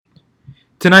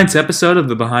Tonight's episode of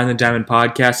the Behind the Diamond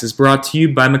podcast is brought to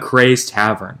you by McRae's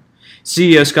Tavern.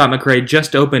 CEO Scott McRae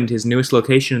just opened his newest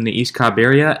location in the East Cobb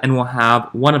area and will have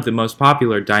one of the most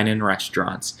popular dine-in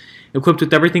restaurants. Equipped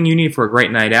with everything you need for a great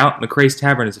night out, McRae's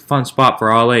Tavern is a fun spot for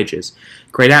all ages.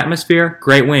 Great atmosphere,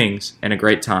 great wings, and a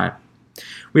great time.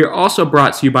 We are also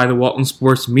brought to you by the Walton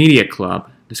Sports Media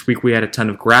Club. This week we had a ton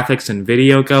of graphics and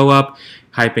video go up,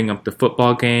 hyping up the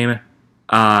football game.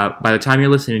 By the time you're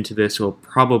listening to this, it will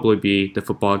probably be the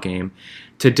football game.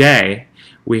 Today,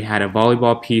 we had a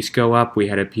volleyball piece go up. We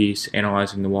had a piece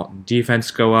analyzing the Walton defense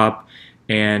go up.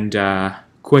 And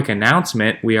quick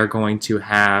announcement, we are going to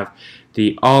have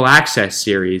the All Access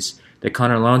series that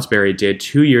Connor Lonesberry did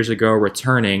 2 years ago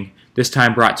returning, this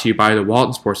time brought to you by the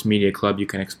Walton Sports Media Club. You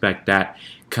can expect that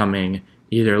coming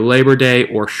either Labor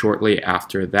Day or shortly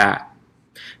after that.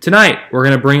 Tonight, we're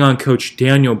going to bring on Coach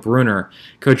Daniel Brunner.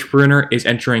 Coach Brunner is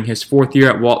entering his fourth year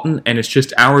at Walton and is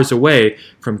just hours away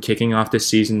from kicking off the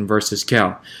season versus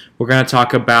Cal. We're going to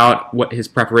talk about what his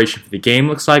preparation for the game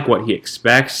looks like, what he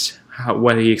expects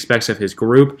of his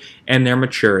group, and their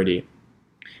maturity.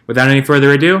 Without any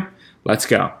further ado, let's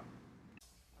go.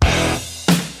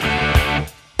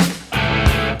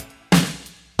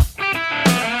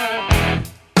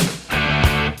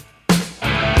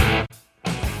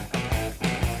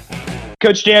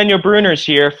 Coach Daniel Brunner's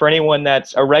here. For anyone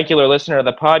that's a regular listener of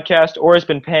the podcast or has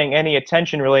been paying any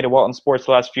attention related to Walton sports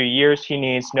the last few years, he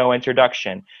needs no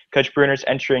introduction. Coach Brunner's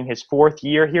entering his fourth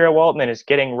year here at Walton and is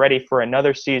getting ready for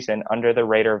another season under the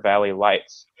Raider Valley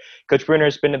lights. Coach Brunner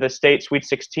has been to the state Sweet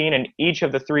 16 in each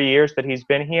of the 3 years that he's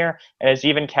been here and has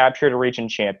even captured a region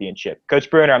championship.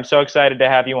 Coach Brunner, I'm so excited to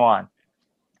have you on.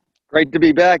 Great to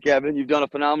be back, Evan. You've done a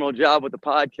phenomenal job with the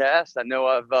podcast. I know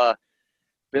I've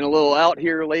been a little out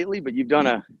here lately, but you've done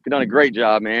a great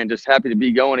job, man. Just happy to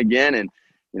be going again and,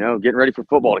 getting ready for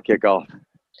football to kick off.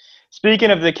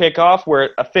 Speaking of the kickoff, we're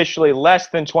officially less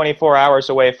than 24 hours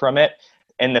away from it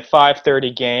in the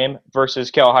 5:30 game versus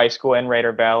Cal High School in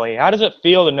Raider Valley. How does it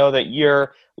feel to know that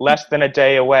you're less than a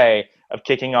day away of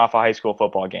kicking off a high school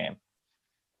football game?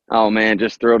 Oh, man,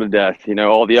 just thrilled to death.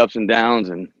 All the ups and downs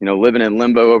and, living in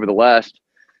limbo over the last,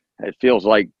 it feels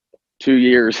like 2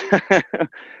 years.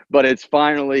 But it's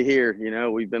finally here.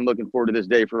 We've been looking forward to this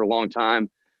day for a long time.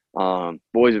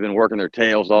 Boys have been working their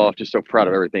tails off. Just so proud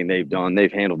of everything they've done.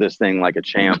 They've handled this thing like a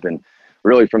champ. And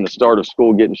really from the start of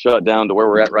school getting shut down to where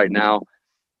we're at right now,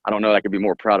 I don't know that I could be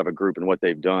more proud of a group and what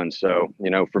they've done. So,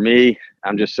 for me,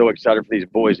 I'm just so excited for these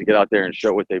boys to get out there and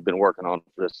show what they've been working on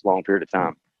for this long period of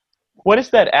time. What is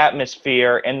that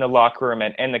atmosphere in the locker room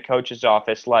and in the coach's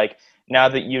office like now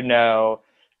that you know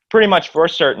pretty much for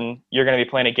certain you're going to be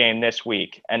playing a game this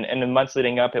week? And in the months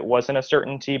leading up, it wasn't a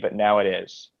certainty, but now it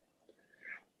is.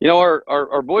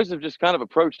 Our boys have just kind of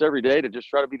approached every day to just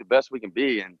try to be the best we can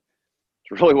be. And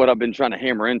it's really what I've been trying to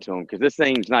hammer into them, because this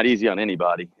thing's not easy on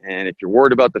anybody. And if you're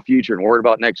worried about the future and worried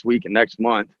about next week and next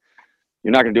month,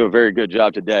 you're not going to do a very good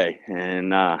job today.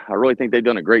 And I really think they've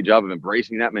done a great job of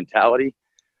embracing that mentality.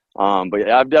 But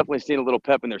yeah, I've definitely seen a little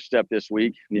pep in their step this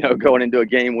week. Going into a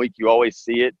game week, you always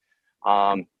see it.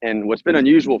 And what's been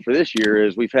unusual for this year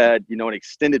is we've had, an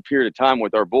extended period of time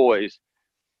with our boys,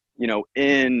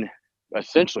 in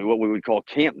essentially what we would call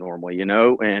camp normally,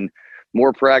 and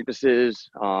more practices,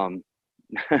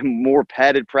 more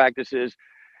padded practices,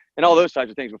 and all those types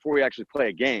of things before we actually play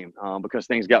a game, because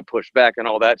things got pushed back and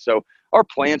all that. So our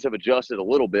plans have adjusted a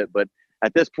little bit, but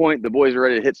at this point, the boys are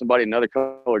ready to hit somebody another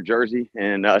color jersey.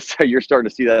 And so you're starting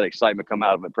to see that excitement come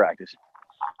out of it practice.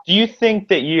 Do you think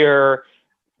that you're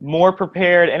more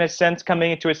prepared in a sense coming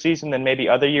into a season than maybe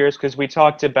other years? Because we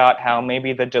talked about how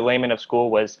maybe the delayment of school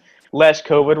was less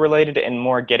COVID related and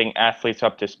more getting athletes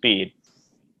up to speed.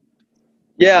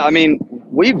 Yeah,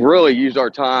 we've really used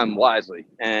our time wisely,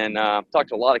 and talked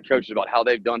to a lot of coaches about how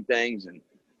they've done things. And,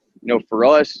 for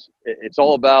us, it's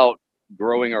all about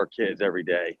growing our kids every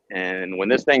day. And when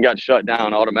this thing got shut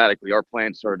down, automatically our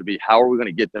plan started to be, how are we going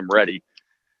to get them ready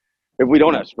if we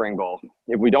don't have spring ball,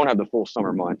 if we don't have the full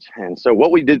summer months? And so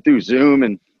what we did through Zoom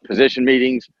and position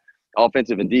meetings,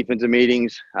 offensive and defensive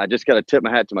meetings, I just got to tip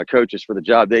my hat to my coaches for the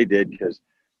job they did, because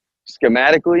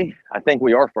schematically, I think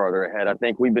we are farther ahead. I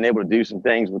think we've been able to do some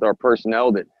things with our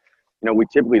personnel that, we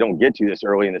typically don't get to this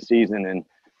early in the season. And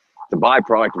it's a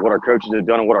byproduct of what our coaches have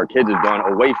done and what our kids have done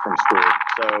away from school.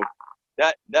 So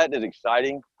that is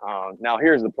exciting. Now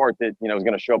here's the part that, is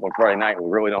going to show up on Friday night, and we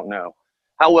really don't know.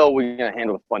 How well are we going to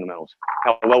handle the fundamentals?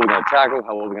 How well are we going to tackle?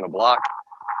 How well are we going to block?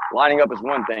 Lining up is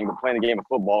one thing, but playing the game of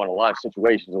football in a live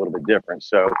situation is a little bit different.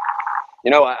 So,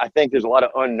 I think there's a lot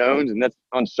of unknowns, and that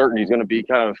uncertainty is going to be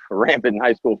kind of rampant in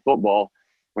high school football.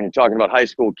 When you're talking about high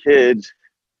school kids,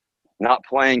 not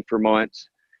playing for months,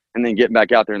 and then getting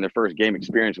back out there in their first game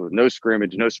experience with no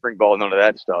scrimmage, no spring ball, none of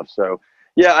that stuff. So,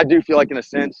 yeah, I do feel like in a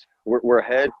sense we're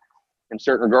ahead. In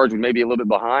certain regards, we may be a little bit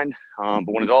behind. But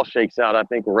when it all shakes out, I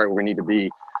think we're right where we need to be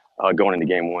going into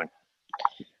game one.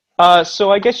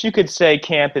 So I guess you could say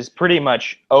camp is pretty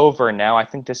much over now. I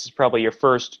think this is probably your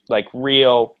first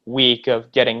real week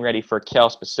of getting ready for Cal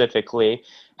specifically.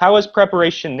 How has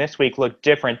preparation this week looked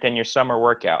different than your summer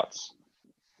workouts?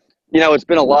 It's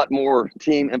been a lot more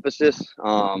team emphasis.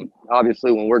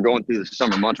 Obviously, when we're going through the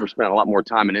summer months, we're spending a lot more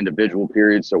time in individual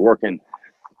periods. So working,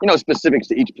 specifics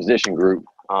to each position group.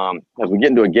 As we get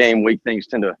into a game week, things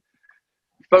tend to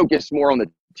focus more on the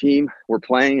team we're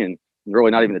playing, and really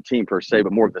not even the team per se,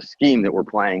 but more of the scheme that we're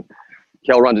playing.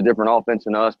 Kel runs a different offense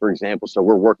than us, for example, so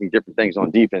we're working different things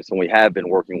on defense than we have been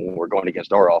working when we're going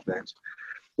against our offense.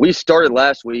 We started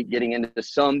last week getting into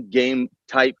some game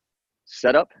type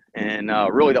setup, and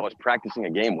really that was practicing a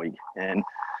game week. And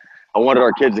I wanted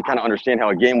our kids to kind of understand how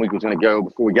a game week was going to go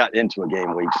before we got into a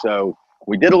game week. So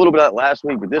we did a little bit of that last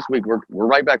week, but this week we're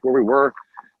right back where we were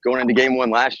going into game one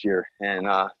last year. And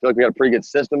I feel like we got a pretty good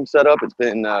system set up. It's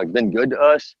been good to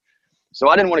us. So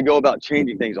I didn't want to go about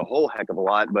changing things a whole heck of a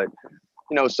lot, but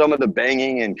some of the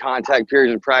banging and contact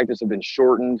periods in practice have been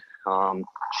shortened.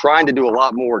 Trying to do a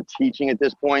lot more teaching at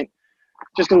this point,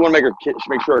 just because we want to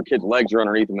make sure our kids' legs are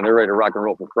underneath them and they're ready to rock and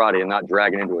roll for Friday and not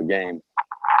dragging into a game.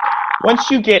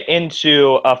 Once you get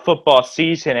into a football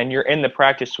season and you're in the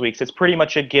practice weeks, it's pretty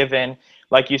much a given.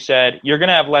 Like you said, you're going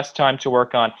to have less time to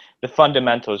work on the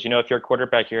fundamentals. If you're a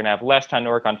quarterback, you're going to have less time to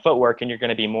work on footwork, and you're going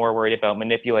to be more worried about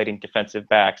manipulating defensive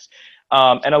backs.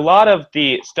 And a lot of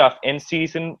the stuff in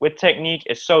season with technique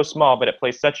is so small, but it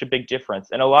plays such a big difference.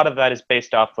 And a lot of that is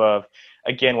based off of,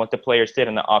 again, what the players did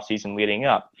in the offseason leading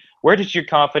up. Where does your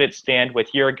confidence stand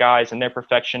with your guys and their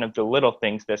perfection of the little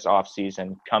things this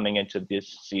offseason coming into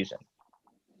this season?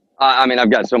 I've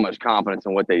got so much confidence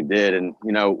in what they did. And,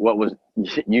 what was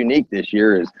unique this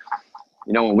year is,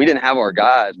 when we didn't have our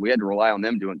guys, we had to rely on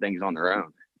them doing things on their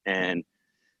own. And,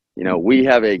 we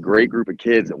have a great group of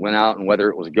kids that went out, and whether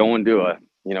it was going to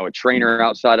a trainer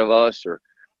outside of us or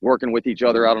working with each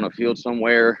other out on a field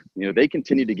somewhere, they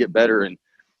continue to get better and,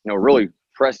 really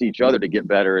press each other to get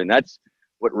better. And that's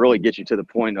what really gets you to the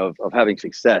point of having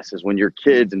success, is when your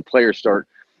kids and players start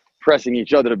pressing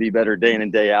each other to be better day in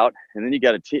and day out. And then you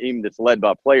got a team that's led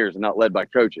by players and not led by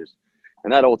coaches.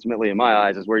 And that ultimately, in my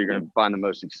eyes, is where you're going to find the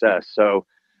most success. So,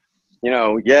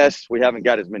 yes, we haven't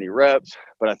got as many reps,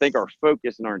 but I think our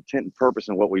focus and our intent and purpose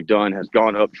in what we've done has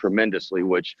gone up tremendously,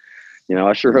 which,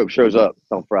 I sure hope shows up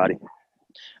on Friday.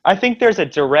 I think there's a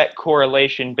direct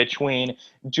correlation between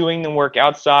doing the work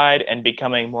outside and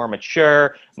becoming more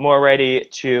mature, more ready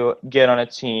to get on a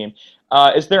team.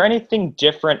 Is there anything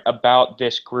different about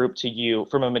this group to you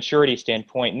from a maturity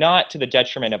standpoint, not to the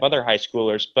detriment of other high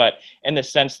schoolers, but in the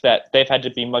sense that they've had to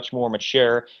be much more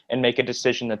mature and make a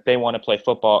decision that they want to play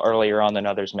football earlier on than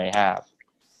others may have?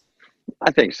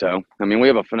 I think so. We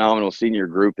have a phenomenal senior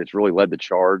group that's really led the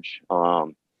charge.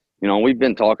 We've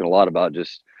been talking a lot about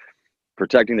just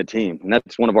protecting the team. And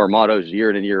that's one of our mottos year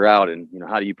in and year out. And,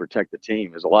 how do you protect the team?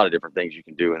 There's a lot of different things you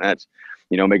can do. And that's,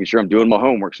 making sure I'm doing my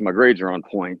homework so my grades are on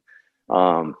point.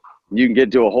 You can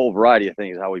get to a whole variety of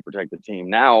things, how we protect the team.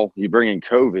 Now you bring in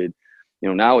COVID,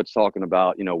 now it's talking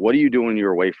about, what are you doing when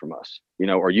you're away from us?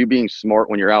 Are you being smart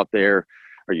when you're out there?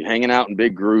 Are you hanging out in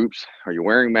big groups? Are you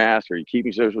wearing masks? Are you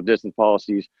keeping social distance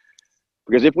policies?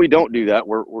 Because if we don't do that,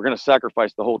 we're going to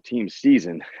sacrifice the whole team's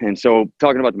season. And so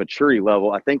talking about the maturity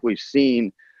level, I think we've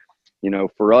seen,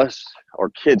 for us, our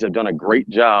kids have done a great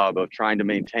job of trying to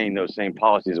maintain those same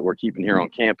policies that we're keeping here on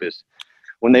campus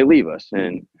when they leave us.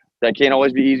 And that can't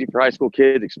always be easy for high school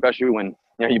kids, especially when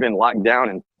you've been locked down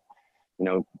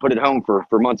and put at home for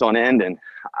months on end. And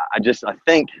I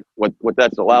think what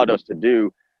that's allowed us to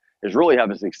do is really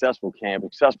have a successful camp,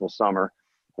 successful summer,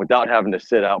 without having to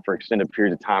sit out for extended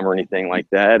periods of time or anything like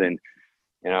that. And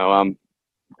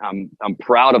I'm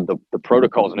proud of the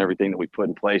protocols and everything that we put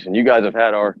in place. And you guys have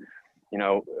had our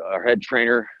head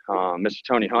trainer, Mr.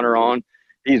 Tony Hunter, on.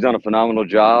 He's done a phenomenal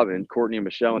job, and Courtney and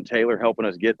Michelle and Taylor helping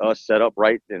us get us set up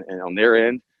right and on their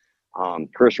end.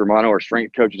 Chris Romano, our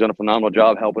strength coach, has done a phenomenal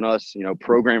job helping us,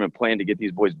 program and plan to get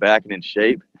these boys back and in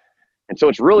shape. And so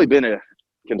it's really been a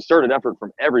concerted effort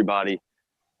from everybody.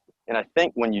 And I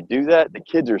think when you do that, the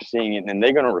kids are seeing it, and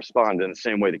they're going to respond in the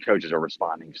same way the coaches are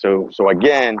responding. So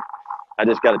again, I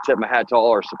just got to tip my hat to all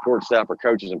our support staff, our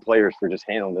coaches and players, for just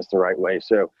handling this the right way.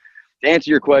 So to answer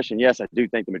your question, yes, I do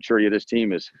think the maturity of this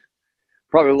team is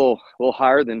probably a little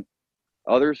higher than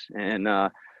others. And,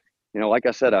 like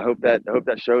I said, I hope that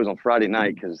shows on Friday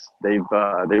night, because they've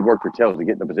worked their tails to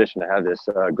get in a position to have this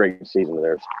great season of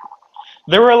theirs.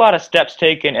 There were a lot of steps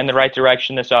taken in the right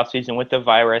direction this offseason with the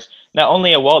virus, not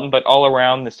only at Walton, but all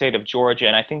around the state of Georgia.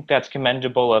 And I think that's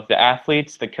commendable of the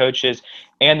athletes, the coaches,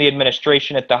 and the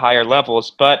administration at the higher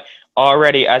levels. But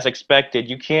already, as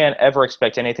expected, you can't ever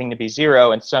expect anything to be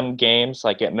zero. And some games,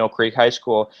 like at Mill Creek High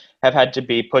School, have had to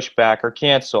be pushed back or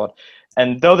canceled.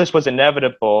 And though this was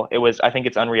inevitable, I think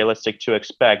it's unrealistic to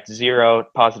expect zero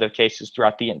positive cases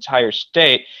throughout the entire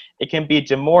state. It can be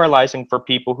demoralizing for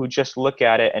people who just look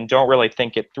at it and don't really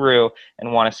think it through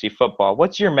and want to see football.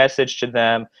 What's your message to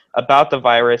them about the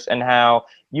virus and how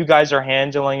you guys are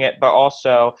handling it, but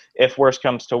also, if worse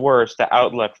comes to worse, the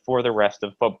outlook for the rest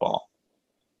of football?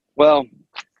 Well,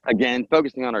 again,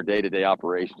 focusing on our day-to-day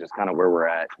operations is kind of where we're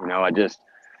at.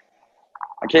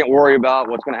 I can't worry about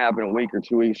what's going to happen a week or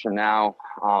 2 weeks from now.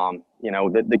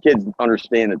 The kids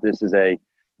understand that this is a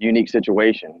unique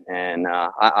situation. And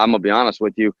I'm going to be honest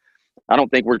with you. I don't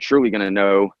think we're truly going to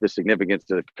know the significance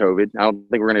of COVID. I don't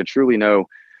think we're going to truly know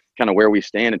kind of where we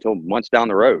stand until months down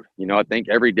the road. I think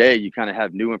every day you kind of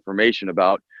have new information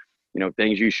about,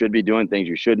 things you should be doing, things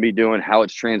you shouldn't be doing, how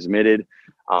it's transmitted,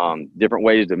 different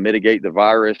ways to mitigate the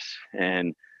virus.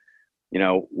 And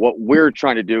what we're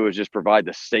trying to do is just provide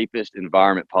the safest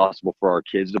environment possible for our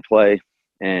kids to play.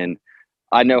 And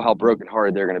I know how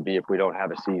brokenhearted they're going to be if we don't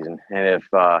have a season. And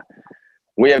if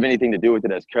we have anything to do with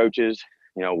it as coaches,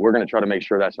 we're going to try to make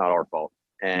sure that's not our fault.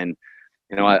 And,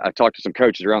 I talked to some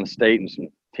coaches around the state and some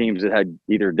teams that had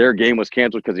either their game was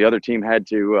canceled because the other team had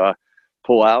to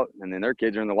pull out, and then their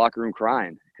kids are in the locker room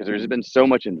crying because there's been so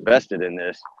much invested in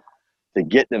this to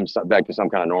get them back to some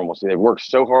kind of normalcy. They've worked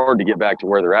so hard to get back to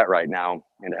where they're at right now,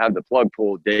 and to have the plug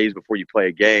pulled days before you play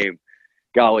a game,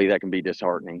 golly, that can be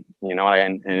disheartening.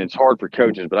 And it's hard for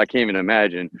coaches, but I can't even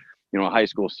imagine, a high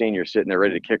school senior sitting there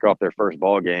ready to kick off their first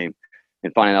ball game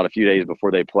and finding out a few days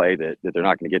before they play that they're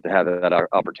not going to get to have that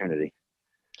opportunity.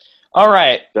 All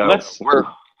right, So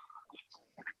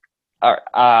All right,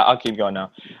 I'll keep going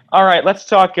now. All right, let's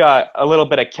talk a little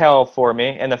bit of Kell for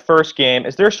me. In the first game,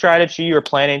 is there a strategy you're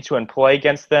planning to employ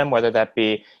against them, whether that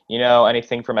be,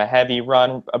 anything from a heavy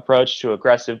run approach to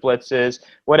aggressive blitzes,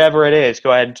 whatever it is?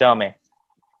 Go ahead and tell me.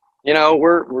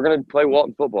 We're going to play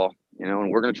Walton football,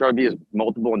 and we're going to try to be as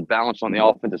multiple and balanced on the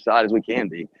offensive side as we can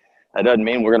be. That doesn't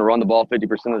mean we're going to run the ball 50%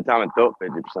 of the time and throw it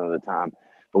 50% of the time,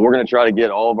 but we're going to try to get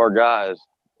all of our guys,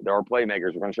 our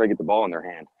playmakers, we're going to try to get the ball in their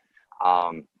hand.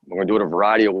 We're going to do it a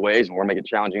variety of ways, and we're going to make it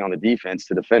challenging on the defense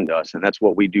to defend us. And that's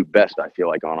what we do best, I feel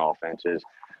like, on offense, is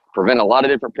prevent a lot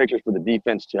of different pictures for the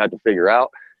defense to have to figure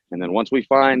out. And then once we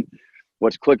find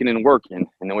what's clicking and working,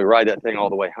 and then we ride that thing all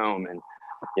the way home. And,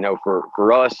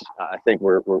 for us, I think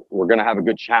we're going to have a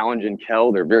good challenge in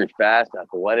Kell. They're very fast,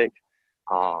 athletic,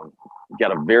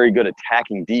 got a very good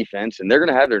attacking defense, and they're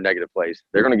going to have their negative plays.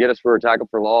 They're going to get us for a tackle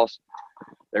for loss.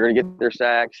 They're going to get their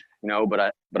sacks, but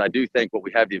I do think what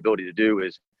we have the ability to do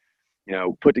is,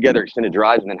 put together extended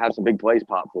drives and then have some big plays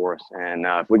pop for us. And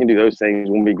if we can do those things,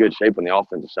 we'll be in good shape on the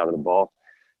offensive side of the ball.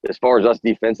 As far as us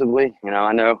defensively,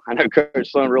 I know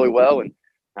Coach Sloan really well, and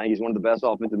I think he's one of the best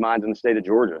offensive minds in the state of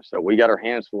Georgia. So we got our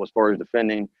hands full as far as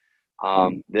defending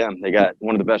them. They got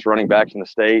one of the best running backs in the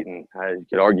state, and I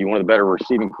could argue one of the better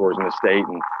receiving corps in the state,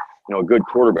 and a good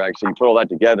quarterback. So you put all that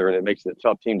together, and it makes it a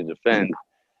tough team to defend,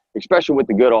 especially with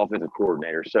the good offensive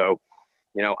coordinator. So,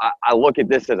 I look at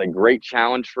this as a great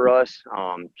challenge for us.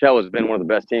 Kell has been one of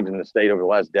the best teams in the state over the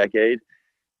last decade.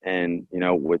 And,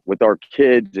 with our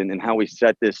kids and how we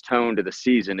set this tone to the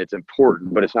season, it's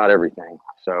important, but it's not everything.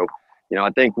 So, I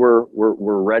think we're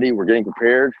ready. We're getting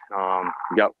prepared.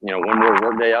 We got, one more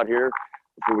work day out here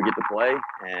before we get to play.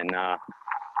 And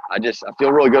I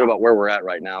feel really good about where we're at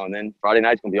right now. And then Friday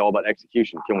night's going to be all about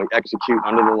execution. Can we execute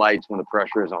under the lights when the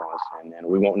pressure is on us? And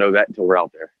we won't know that until we're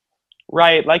out there.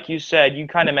 Right, like you said, you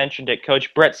kind of mentioned it,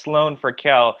 Coach. Brett Sloan for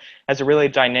Kell has a really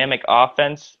dynamic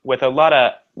offense with a lot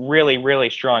of really, really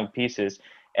strong pieces.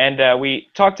 And we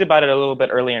talked about it a little bit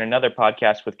earlier in another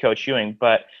podcast with Coach Ewing,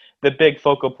 but the big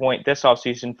focal point this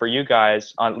offseason for you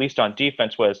guys, at least on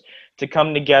defense, was to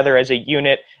come together as a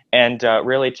unit and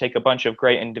really take a bunch of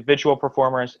great individual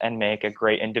performers and make a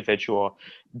great individual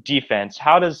defense.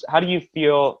 How do you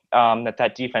feel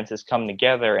that defense has come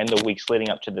together in the weeks leading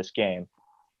up to this game?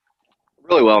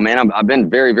 Really well, man. I've been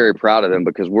very, very proud of them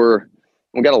because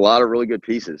we've got a lot of really good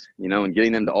pieces, and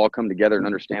getting them to all come together and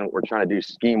understand what we're trying to do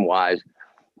scheme-wise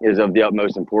is of the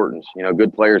utmost importance.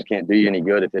 Good players can't do you any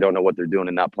good if they don't know what they're doing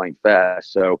and not playing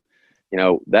fast. So,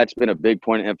 that's been a big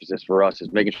point of emphasis for us,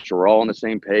 is making sure we're all on the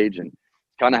same page and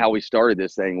kind of how we started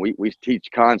this thing. We teach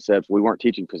concepts. We weren't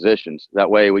teaching positions. That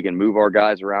way we can move our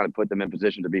guys around and put them in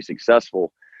position to be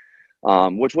successful,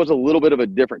 which was a little bit of a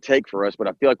different take for us. But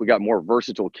I feel like we got more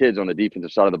versatile kids on the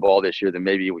defensive side of the ball this year than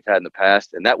maybe we've had in the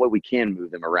past. And that way we can move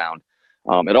them around.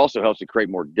 It also helps to create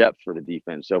more depth for the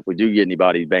defense. So if we do get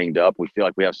anybody banged up, we feel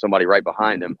like we have somebody right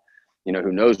behind them,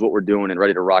 who knows what we're doing and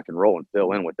ready to rock and roll and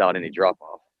fill in without any drop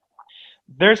off.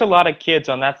 There's a lot of kids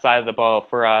on that side of the ball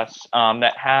for us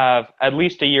that have at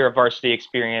least a year of varsity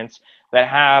experience, that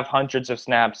have hundreds of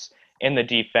snaps in the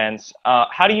defense.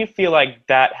 How do you feel like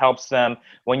that helps them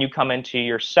when you come into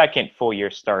your second full year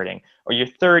starting or your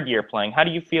third year playing? How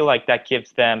do you feel like that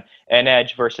gives them an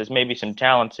edge versus maybe some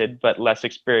talented but less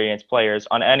experienced players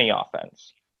on any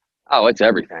offense? Oh, it's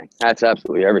everything. That's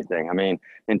absolutely everything. I mean,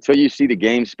 until you see the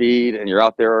game speed and you're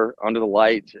out there under the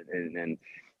lights and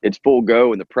it's full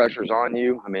go and the pressure's on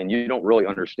you, I mean, you don't really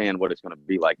understand what it's going to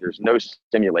be like. There's no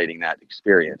simulating that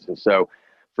experience. And so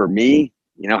for me,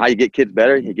 how you get kids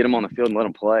better, you get them on the field and let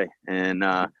them play. And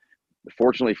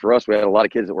fortunately for us, we had a lot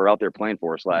of kids that were out there playing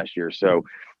for us last year. So,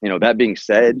 that being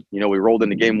said, we rolled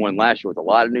into game one last year with a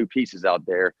lot of new pieces out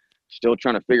there, still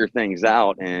trying to figure things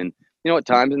out. And, at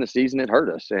times in the season it hurt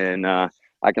us. And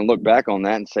I can look back on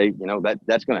that and say,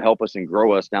 that's going to help us and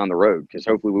grow us down the road, because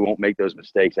hopefully we won't make those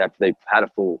mistakes after they've had a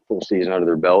full season under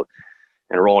their belt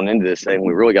and rolling into this thing.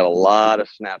 We really got a lot of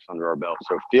snaps under our belt.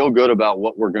 So feel good about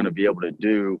what we're going to be able to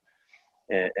do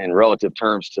in relative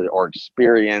terms to our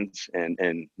experience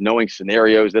and knowing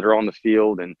scenarios that are on the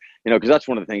field. And, because that's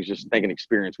one of the things, just thinking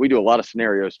experience. We do a lot of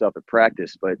scenario stuff at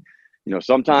practice, but,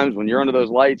 sometimes when you're under those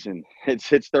lights and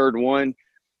it's third one,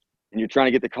 and you're trying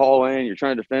to get the call in, you're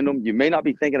trying to defend them, you may not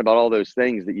be thinking about all those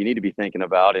things that you need to be thinking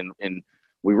about. And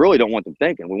we really don't want them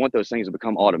thinking. We want those things to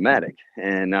become automatic.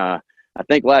 And I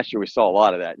think last year we saw a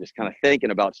lot of that, just kind of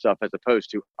thinking about stuff as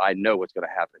opposed to, I know what's going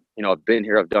to happen. I've been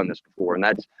here, I've done this before. And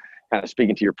that's kind of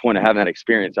speaking to your point of having that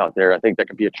experience out there. I think that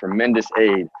can be a tremendous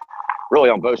aid really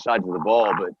on both sides of the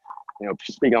ball. But,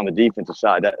 speaking on the defensive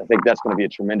side, I think that's going to be a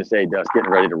tremendous aid to us getting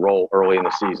ready to roll early in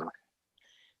the season.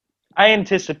 I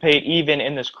anticipate, even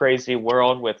in this crazy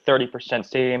world with 30%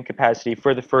 stadium capacity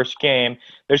for the first game,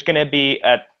 there's going to be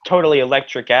a totally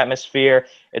electric atmosphere.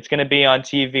 It's going to be on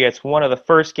TV. It's one of the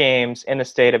first games in the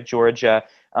state of Georgia.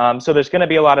 So there's going to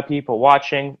be a lot of people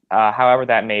watching, however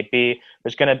that may be.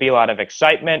 There's going to be a lot of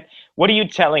excitement. What are you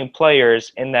telling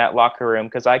players in that locker room?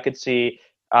 Because I could see,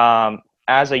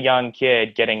 as a young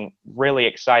kid, getting really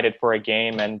excited for a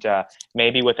game and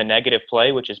maybe with a negative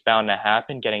play, which is bound to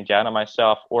happen, getting down on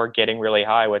myself, or getting really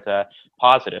high with a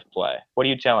positive play. What are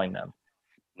you telling them?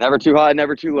 Never too high,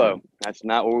 never too low. That's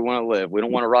not where we want to live. We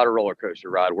don't want to ride a roller coaster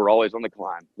ride. We're always on the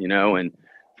climb, and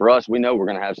for us, we know we're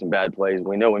going to have some bad plays.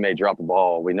 We know we may drop a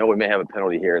ball. We know we may have a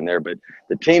penalty here and there, but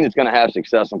the team that's going to have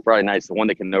success on Friday night is the one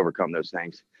that can overcome those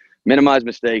things. Minimize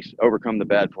mistakes, overcome the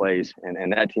bad plays,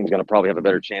 and that team's going to probably have a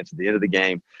better chance at the end of the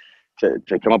game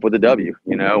to come up with a W,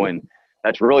 and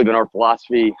that's really been our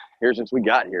philosophy here since we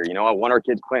got here. I want our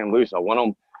kids playing loose. I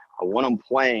want them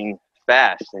playing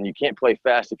fast, and you can't play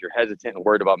fast if you're hesitant and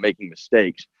worried about making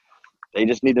mistakes. They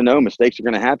just need to know mistakes are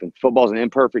going to happen. Football's an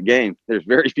imperfect game. There's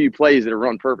very few plays that are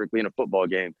run perfectly in a football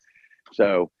game.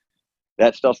 So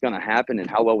that stuff's going to happen, and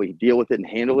how well we deal with it and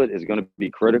handle it is going to be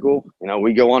critical.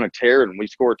 We go on a tear and we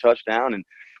score a touchdown and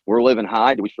we're living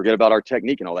high. Do we forget about our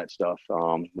technique and all that stuff?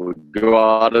 We go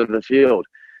out of the field.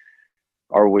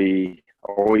 Are we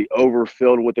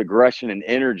overfilled with aggression and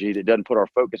energy that doesn't put our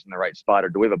focus in the right spot, or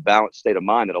do we have a balanced state of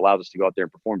mind that allows us to go out there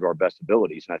and perform to our best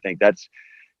abilities? And I think that's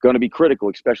going to be critical,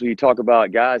 especially you talk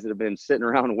about guys that have been sitting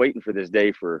around waiting for this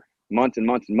day for months and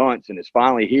months and months, and it's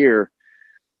finally here.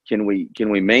 Can we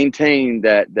maintain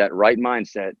that right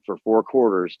mindset for 4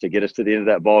 quarters to get us to the end of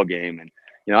that ball game? And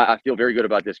I feel very good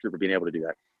about this group of being able to do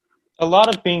that. A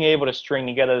lot of being able to string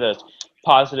together those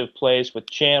positive plays with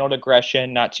channeled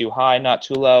aggression, not too high, not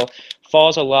too low,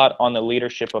 falls a lot on the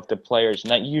leadership of the players,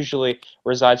 and that usually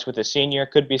resides with a senior.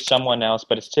 Could be someone else,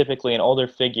 but it's typically an older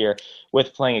figure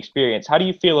with playing experience. How do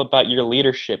you feel about your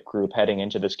leadership group heading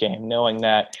into this game, knowing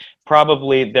that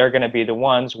probably they're going to be the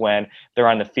ones when they're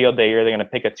on the field, they're either going to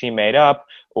pick a teammate up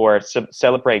or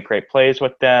celebrate great plays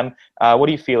with them? What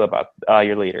do you feel about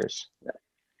your leaders?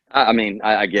 I mean,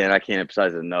 I can't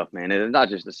emphasize it enough, man. And it's not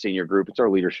just the senior group; it's our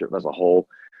leadership as a whole.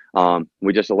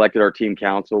 We just elected our team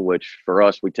council, which for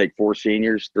us, we take 4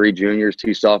 seniors, 3 juniors,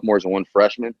 2 sophomores, and 1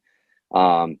 freshman.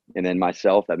 And then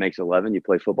myself, that makes 11. You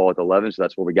play football with 11, so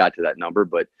that's where we got to that number.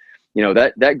 But,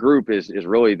 that group is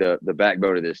really the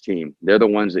backbone of this team. They're the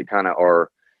ones that kind of are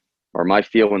my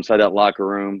feel inside that locker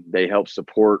room. They help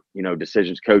support,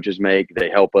 decisions coaches make. They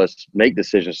help us make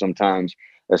decisions sometimes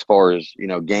as far as,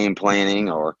 game planning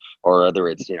or whether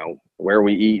it's, where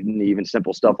we eat and even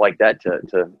simple stuff like that to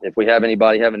if we have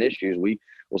anybody having issues, we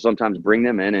will sometimes bring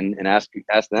them in and ask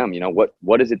them,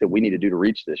 what is it that we need to do to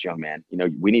reach this young man?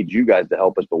 We need you guys to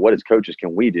help us, but what as coaches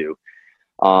can we do?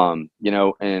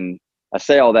 And I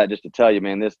say all that just to tell you,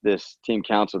 man, this team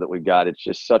council that we've got, it's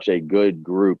just such a good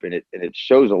group, and it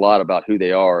shows a lot about who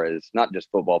they are as not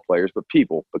just football players, but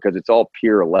people, because it's all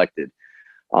peer elected.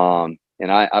 And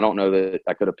I don't know that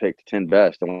I could have picked 10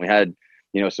 best. And we had,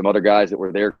 some other guys that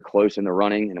were there close in the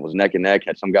running, and it was neck and neck,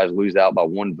 had some guys lose out by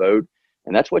one vote.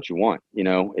 And that's what you want.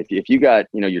 If you got,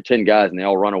 your 10 guys and they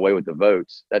all run away with the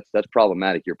votes, that's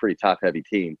problematic. You're a pretty top heavy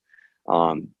team.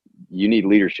 You need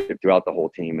leadership throughout the whole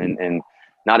team. And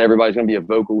not everybody's going to be a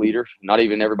vocal leader. Not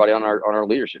even everybody on our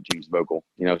leadership team is vocal.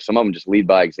 Some of them just lead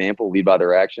by example, lead by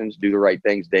their actions, do the right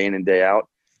things day in and day out.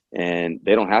 And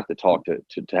they don't have to talk to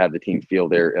have the team feel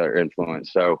their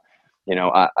influence. So,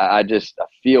 I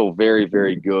feel very,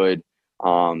 very good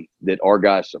that our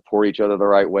guys support each other the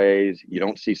right ways. You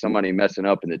don't see somebody messing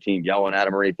up and the team yelling at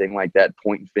them or anything like that,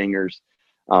 pointing fingers.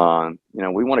 We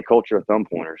want a culture of thumb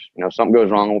pointers. If something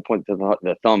goes wrong, we'll point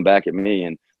the thumb back at me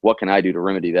and what can I do to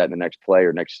remedy that in the next play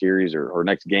or next series or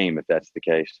next game if that's the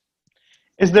case.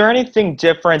 Is there anything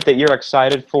different that you're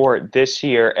excited for this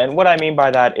year? And what I mean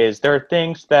by that is there are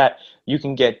things that you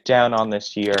can get down on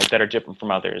this year that are different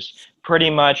from others. Pretty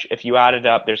much, if you add it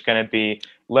up, there's going to be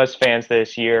less fans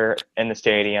this year in the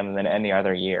stadium than any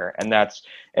other year. And that's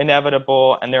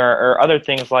inevitable, and there are other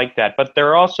things like that. But there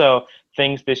are also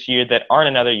things this year that aren't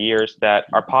in other years that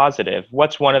are positive.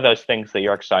 What's one of those things that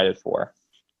you're excited for?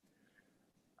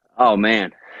 Oh,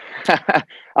 man.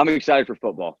 I'm excited for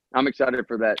football. I'm excited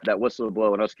for that whistle to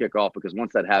blow and us kick off, because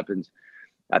once that happens,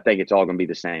 I think it's all going to be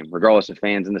the same, regardless of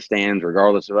fans in the stands,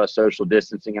 regardless of us social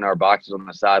distancing in our boxes on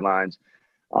the sidelines.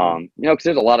 Because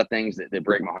there's a lot of things that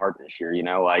break my heart this year.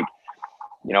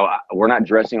 We're not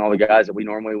dressing all the guys that we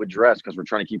normally would dress because we're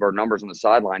trying to keep our numbers on the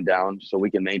sideline down so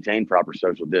we can maintain proper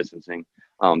social distancing.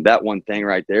 That one thing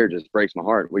right there just breaks my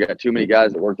heart. We got too many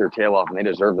guys that work their tail off, and they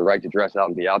deserve the right to dress out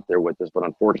and be out there with us. But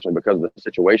unfortunately, because of the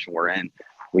situation we're in,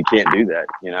 we can't do that,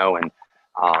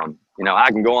 And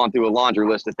I can go on through a laundry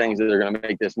list of things that are going to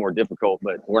make this more difficult,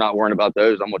 but we're not worrying about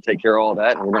those. I'm going to take care of all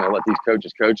that, and we're going to let these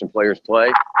coaches coach and players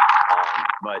play.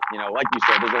 But, like you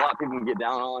said, there's a lot of people can get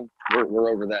down on. We're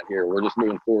over that here. We're just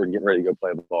moving forward and getting ready to go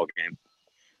play a ball game.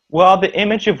 Well, the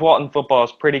image of Walton football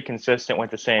is pretty consistent with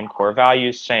the same core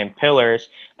values, same pillars.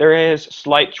 There is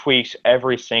slight tweaks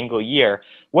every single year.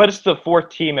 What does the fourth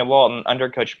team at Walton under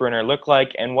Coach Brunner look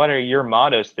like, and what are your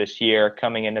mottos this year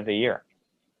coming into the year?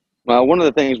 Well, one of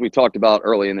the things we talked about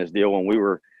early in this deal when we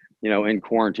were, in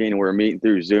quarantine and we were meeting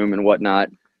through Zoom and whatnot,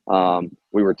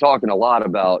 we were talking a lot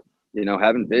about,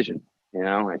 having vision,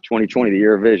 like 2020, the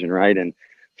year of vision, right? And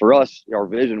for us, our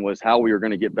vision was how we were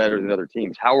going to get better than other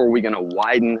teams. How are we going to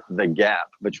widen the gap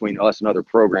between us and other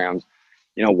programs,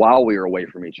 while we were away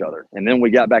from each other? And then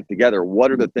we got back together. What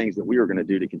are the things that we were going to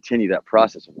do to continue that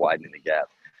process of widening the gap?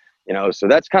 So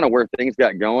that's kind of where things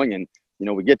got going. And,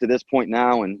 we get to this point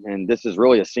now, and this is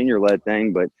really a senior-led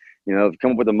thing, but,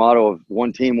 come up with the motto of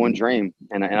one team, one dream.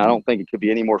 And I don't think it could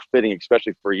be any more fitting,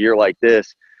 especially for a year like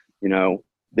this.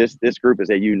 This group is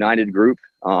a united group.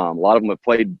 A lot of them have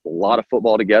played a lot of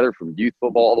football together, from youth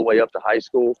football all the way up to high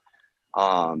school.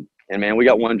 And man, we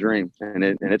got one dream, and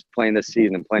it's playing this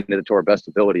season and playing it to our best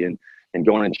ability and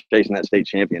going and chasing that state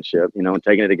championship, and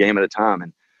taking it a game at a time.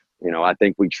 And, I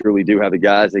think we truly do have the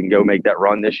guys that can go make that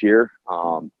run this year.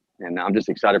 And I'm just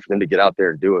excited for them to get out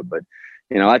there and do it. But,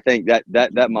 I think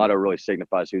that motto really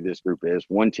signifies who this group is.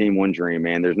 One team, one dream,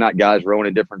 man. There's not guys rowing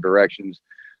in different directions.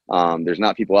 There's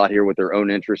not people out here with their own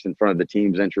interest in front of the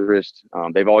team's interest.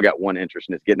 They've all got one interest,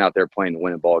 and it's getting out there playing and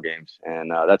winning ball games.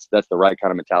 And that's the right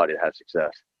kind of mentality to have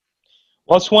success.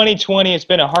 Well, 2020 has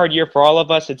been a hard year for all of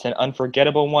us. It's an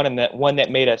unforgettable one, and one that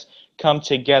made us come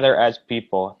together as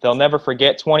people. They'll never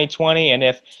forget 2020, and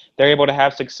if they're able to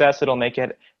have success, it'll make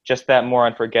it just that more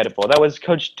unforgettable. That was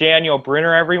Coach Daniel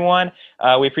Brunner, everyone.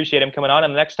 We appreciate him coming on,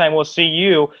 and the next time we'll see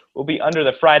you, we'll be under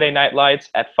the Friday night lights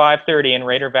at 5:30 in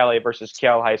Raider Valley versus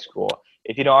Cal High School.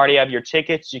 If you don't already have your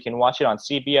tickets, you can watch it on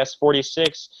CBS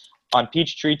 46, on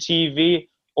Peachtree TV,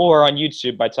 or on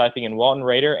YouTube by typing in Walton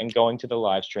Raider and going to the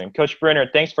live stream. Coach Brunner,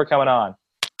 thanks for coming on.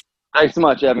 Thanks so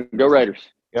much, Evan. Go Raiders.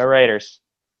 Go Raiders.